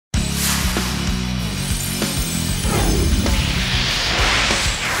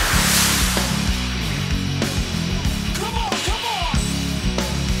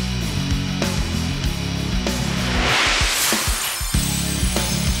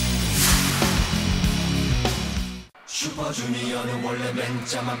슈퍼주니어는 원래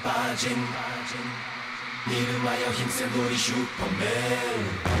맨자만 빠진 이름하여 힘센 우리 슈퍼맨.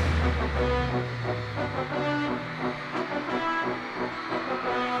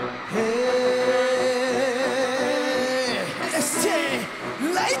 Hey, stay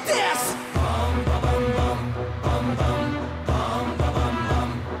like this.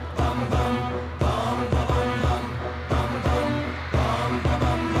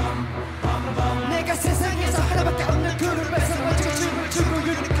 내가 세상에서 하나밖에 없는 그를 뺏어가지고 춤을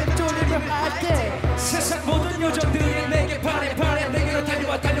유니크한 돌리려 할 때 세상 모든 요정들이 내게 바래 내게로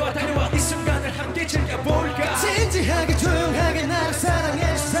달려와 이 순간을 함께 즐겨볼까. 진지하게 조용하게 나를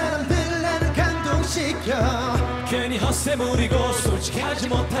사랑해 사람들 나를 감동시켜. 괜히 헛새 부리고 솔직하지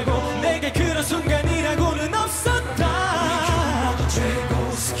못하고 내게 그런 순간이라고는 없었다. 모두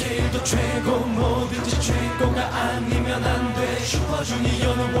최고 스케일도 최고 뭐든지 최고가 아니면 안 돼.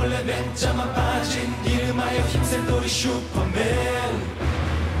 슈퍼주니어는 원래 맨자만 빠진 이름하여 힘센 우리 슈퍼맨.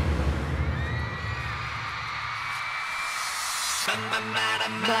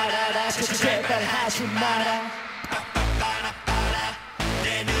 말아라 제발 하지 마라.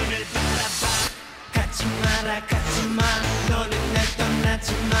 내 눈을 바라봐. 가지마 너는 날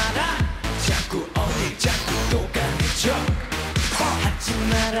떠나지 마라. 자꾸 어딜 자꾸 또 가는 척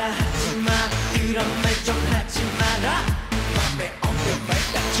하지마 그런 말 좀 하지 마라. 맘에 없는 말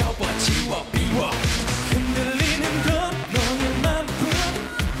딱 접어 지워 비워. 흔들리는 건 너의 맘뿐.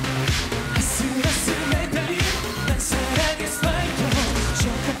 아슬아슬 매달린 난 사랑의 스파이더.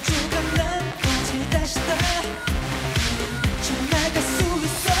 조금조금 난 어제 다시 다 헤쳐나갈 수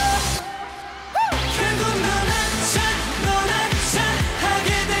있어. 결국 넌 한참 하게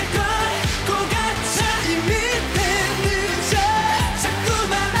될 걸 꼭 같아. 이미 늦어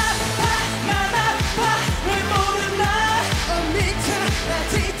자꾸만 아파 왜 모르나. 미쳐 나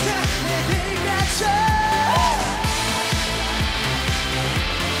진짜 내들 갇혀.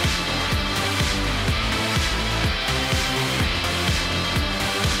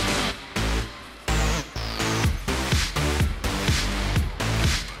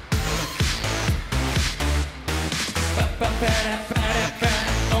 빠빠빠라빠라빠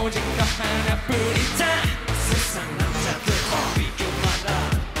오직 너 하나뿐이다. 세상 남자들 비교 마라.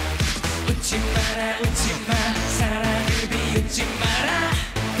 웃지 마 사랑을 비웃지 마라.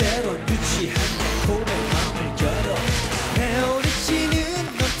 때론 유치한 달콤한 마음을 열어. 에어리치는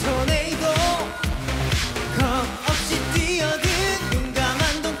넌 토네이도 겁없이 뛰어든 용감한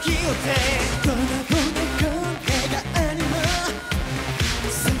돈키호테. 떠나보낼 건 내가 아니마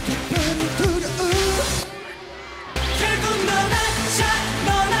삼켜버린 두려움. 결국 넌 한참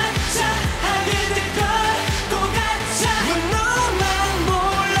하게 될 걸 꼭 같아. 왜 너만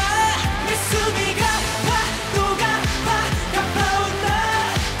몰라. 내 숨이 가파 또 가파온 나.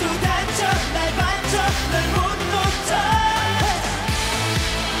 또 다쳐 날 반쳐 널 못 놓쳐.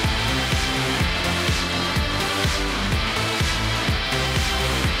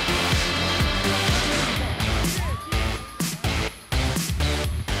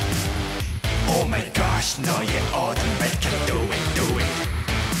 Oh my gosh 너의 어둠 밝혀 do it.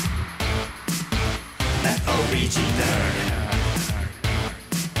 난 original.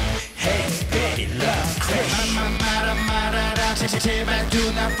 Hey baby love crazy. 말아라 제발 do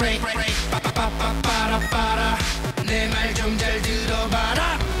not break. 빠빠빠빠라빠라 내 말 좀 잘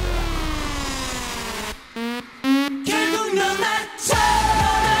들어봐라. 결국 넌 한참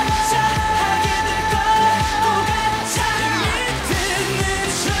하게 될 걸 꼭 같아. 이미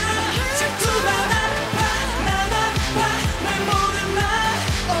늦은 자꾸만 아파 날 모르나.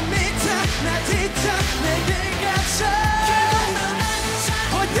 미쳐 나 진짜 내들 갇혀. 결국 넌 한참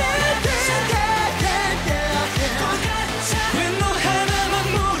어디든 꼭 같아. 왜 너 하나만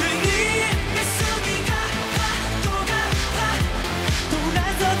모르니. 내 숨이 가파 또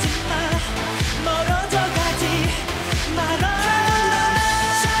돌아서지 마 멀어져 가지 마라.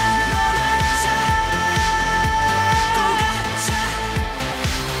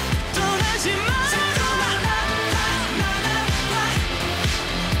 떠나지 마.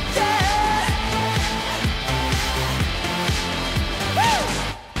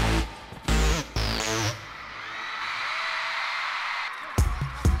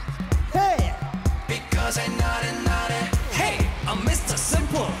 Hey. Because I'm not it. Hey, I'm Mr.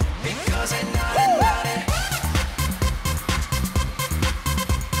 Simple. Because I'm not it.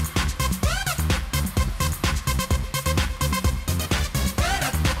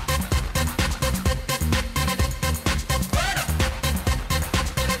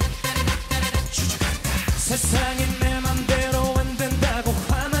 세상이 내 맘대로 안 된다고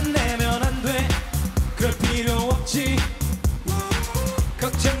화만 내면 안 돼. 그럴 필요 없지.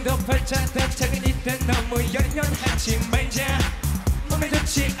 걱정도 팔자다 작은 이때 너무 연연하지 말자. 몸에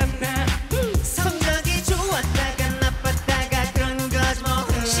좋지 않아. 성적이 좋았다가 나빴다가 그런 거지 뭐.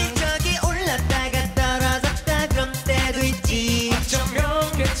 실적이 올랐다가 떨어졌다 그런 때도 있지.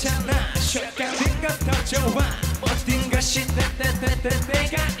 어쩌면 괜찮아. 셔가는 것더 좋아. 모든 것이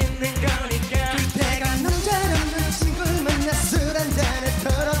내가 있는 거니까. 그때가 남자라면 친구를 만나 술 한잔에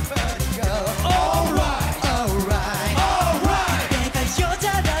털어버리고. Alright, Alright. alright, 그때가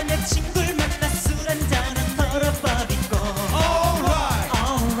여자라면 친구를 만나 술 한잔에 털어버리고. alright,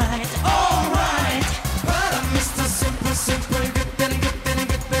 Alright, alright. 바람 Mr. Simple Simple 그때는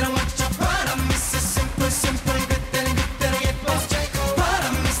그때로 멋져 바람 Mr. Simple Simple 그때는 그때로 예뻐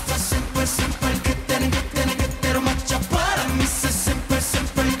바람 Mr. Simple Simple 그때는 그때로 멋져 바람 Mr. Simple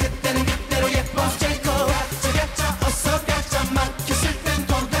Simple 그때는 그때로 예뻐 가자 어서 가자 막혔을 땐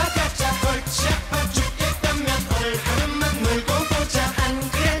돌아가자 골치 아파 죽겠다면 오늘 하루만 놀고 보자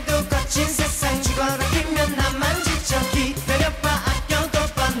안 그래도 거친 세상 죽어라 피면 나만 지쳐. 기다려봐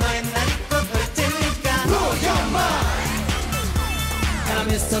아껴둬봐 너의 날이 곧 올 테니까. Blow your mind 바람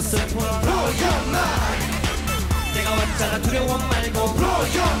Mr. Simple. Blow your mind 내가 왔잖아 두려워 말고. Blow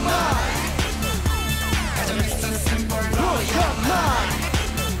your mind 가자 Mr. Simple Blow your mind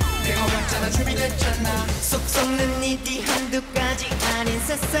내가 왔잖아 준비됐잖아 속 썩는 일이 한두 가지 아닌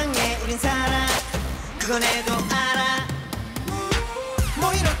세상에 우린 살아. 그건 애도 알아.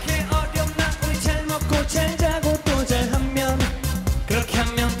 뭐 이렇게 어렵나. 우리 잘 먹고 잘 자고 또 잘하면 그렇게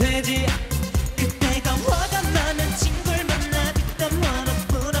하면 되지. 그때가 화가 나는 친구를 만나 뒷담 화로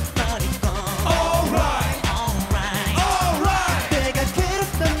풀어버리고. Alright Alright. Alright 그때가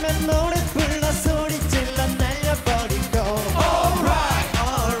괴롭다면 노래 불러 소리 질러 날려버리고. Alright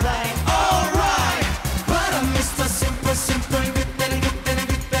Alright. Alright 바람 Mr. Simple Simple 그때는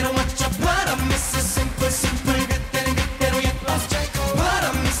그때로 멋져 바람 Mr. Simple Simple 그때는 그때로 예뻐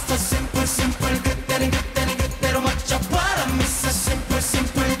바람 Mr. Simple Simple 그때는 그때로 멋져 바람 Mr. Simple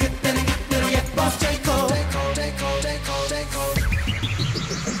Simple 그때는 그때로 예뻐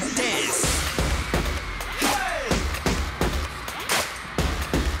Dance.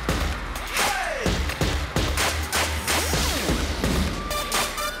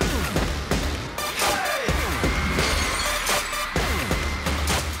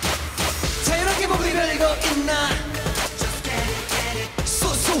 자유롭게 몸이 별거 있나.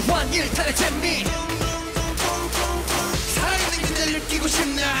 소소한 일탈의 재미. 살아있는 그대를 느끼고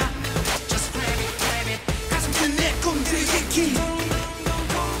싶나 가슴 큰 내 꿈들을 얘기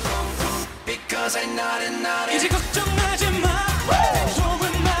Because I know it 이제 걱정하지 마.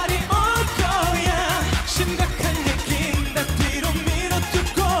 좋은 날이 올 거야. 심각한 얘기 다 뒤로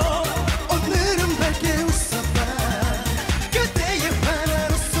밀어두고. 오늘은 밝게 웃어봐. 그대의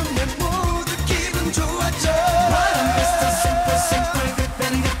하나로서 내 모두 기분 좋아져. 바람 Mr. Simple Simple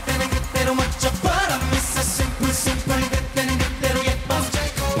그때는 그때로 멋져 바람 Mr. Simple Simple 그때는 그때로 예뻐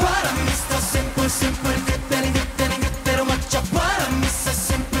바람 Mr. Simple Simple 그때는 그때로 멋져 바람 Mr.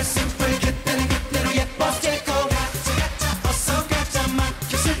 Simple Simple 그때는 그때로 예뻐 가자 어서 가자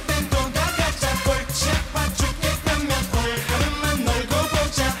막혔을 땐 돌아가자 골치 아파 죽겠다면 오늘 하루만 놀고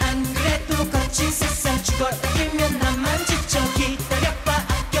보자 안 그래도 거친 세상 죽어라 피면 나만 지쳐. 기다려봐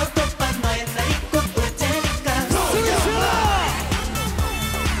아껴둬봐 너의 날이 곧 올 테니까.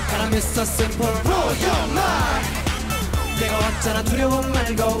 바람 Mr. Simple. Blow your mind 내가 왔잖아 두려워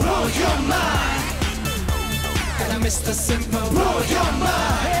말고. Blow your mind 가자 Mr. Simple. Blow your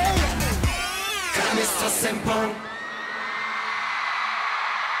mind 가자 Mr. Simple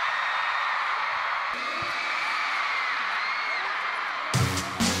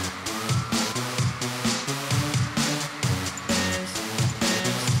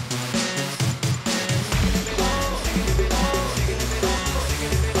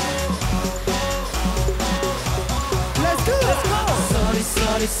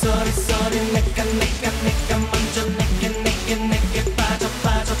쏘리 내가 먼저 내게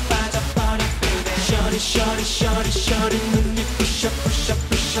빠져버려 셔리 눈이 부셔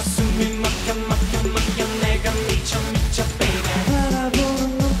숨이 막혀 내가 미쳐 baby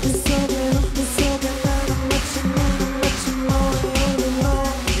바라보는 눈빛 속에 나는 마치 뭐해.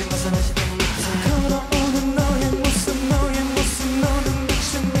 이제 벗어나지도 못해. 걸어오는 너의 모습 너는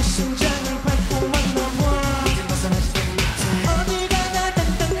미친 내 심장을 밟고 만나와. 이제 벗어나지도 못해. 어딜 가나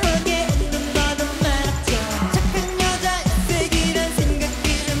당당하게 웃는 너는 맞아. 착한 여자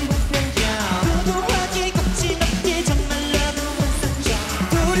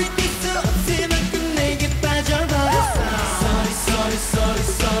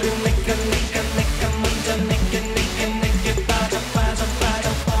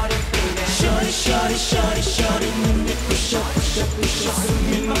부셔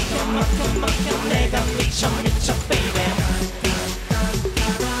숨이 막혀 내가 미쳐 baby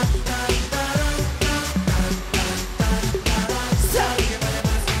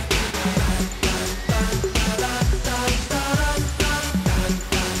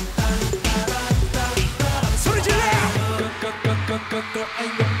소리 질러 꼬꼬꼬꼬꼬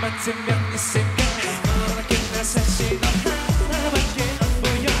아이고 맞으면 이 생각 너밖에 나 사실 너 하나밖에 안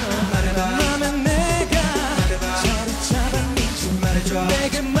보여 너는 내가 저리 잡아니지 말해줘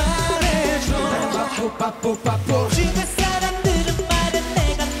내게 말해줘 빠뽀 주변 사람들은 말해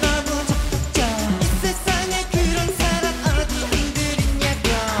내가 너무 적극적 이 세상에 그런 사람 어디 한들 있냐고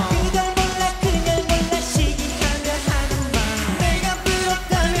그걸 몰라 시기하며 하는 말 내가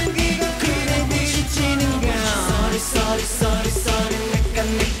부럽다면 그건 그래 미치는 거 sorry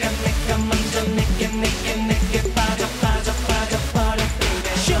내가 먼저 내게 빠져버려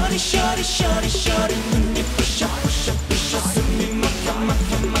Shorty 눈이 부셔 숨이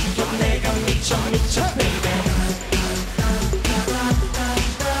막혀 내가 미쳐 baby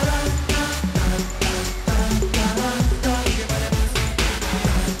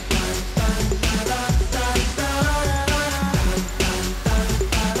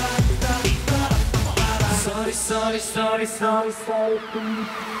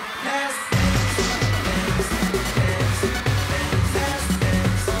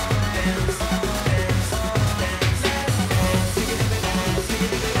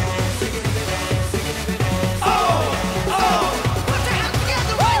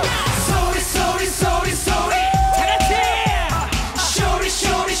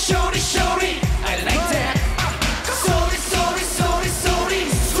sorry Shorty I like that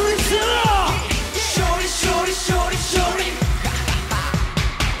sorry Shorty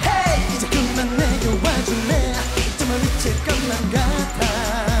Hey 이제 그만 내게 와줄래 정말 미칠 것만 같아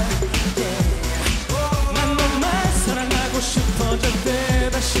yeah. 난 너만 사랑하고 싶어져 돼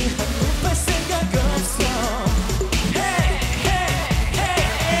다시 한번 생각 없어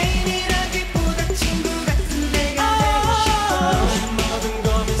애인이라기보다 친구 같은 내가 되고 싶어 모든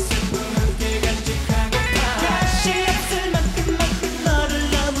고민 슬픔 함께 간직하고파 다시 없을 만큼 너를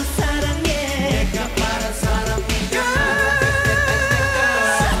너무 사랑해 내가 바란 사람이야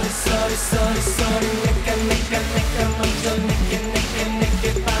sorry 내가 먼저 내게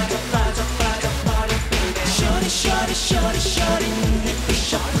빠져버려 Shorty 눈이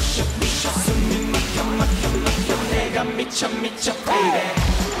부셔 숨이 막혀 내가 미쳐 baby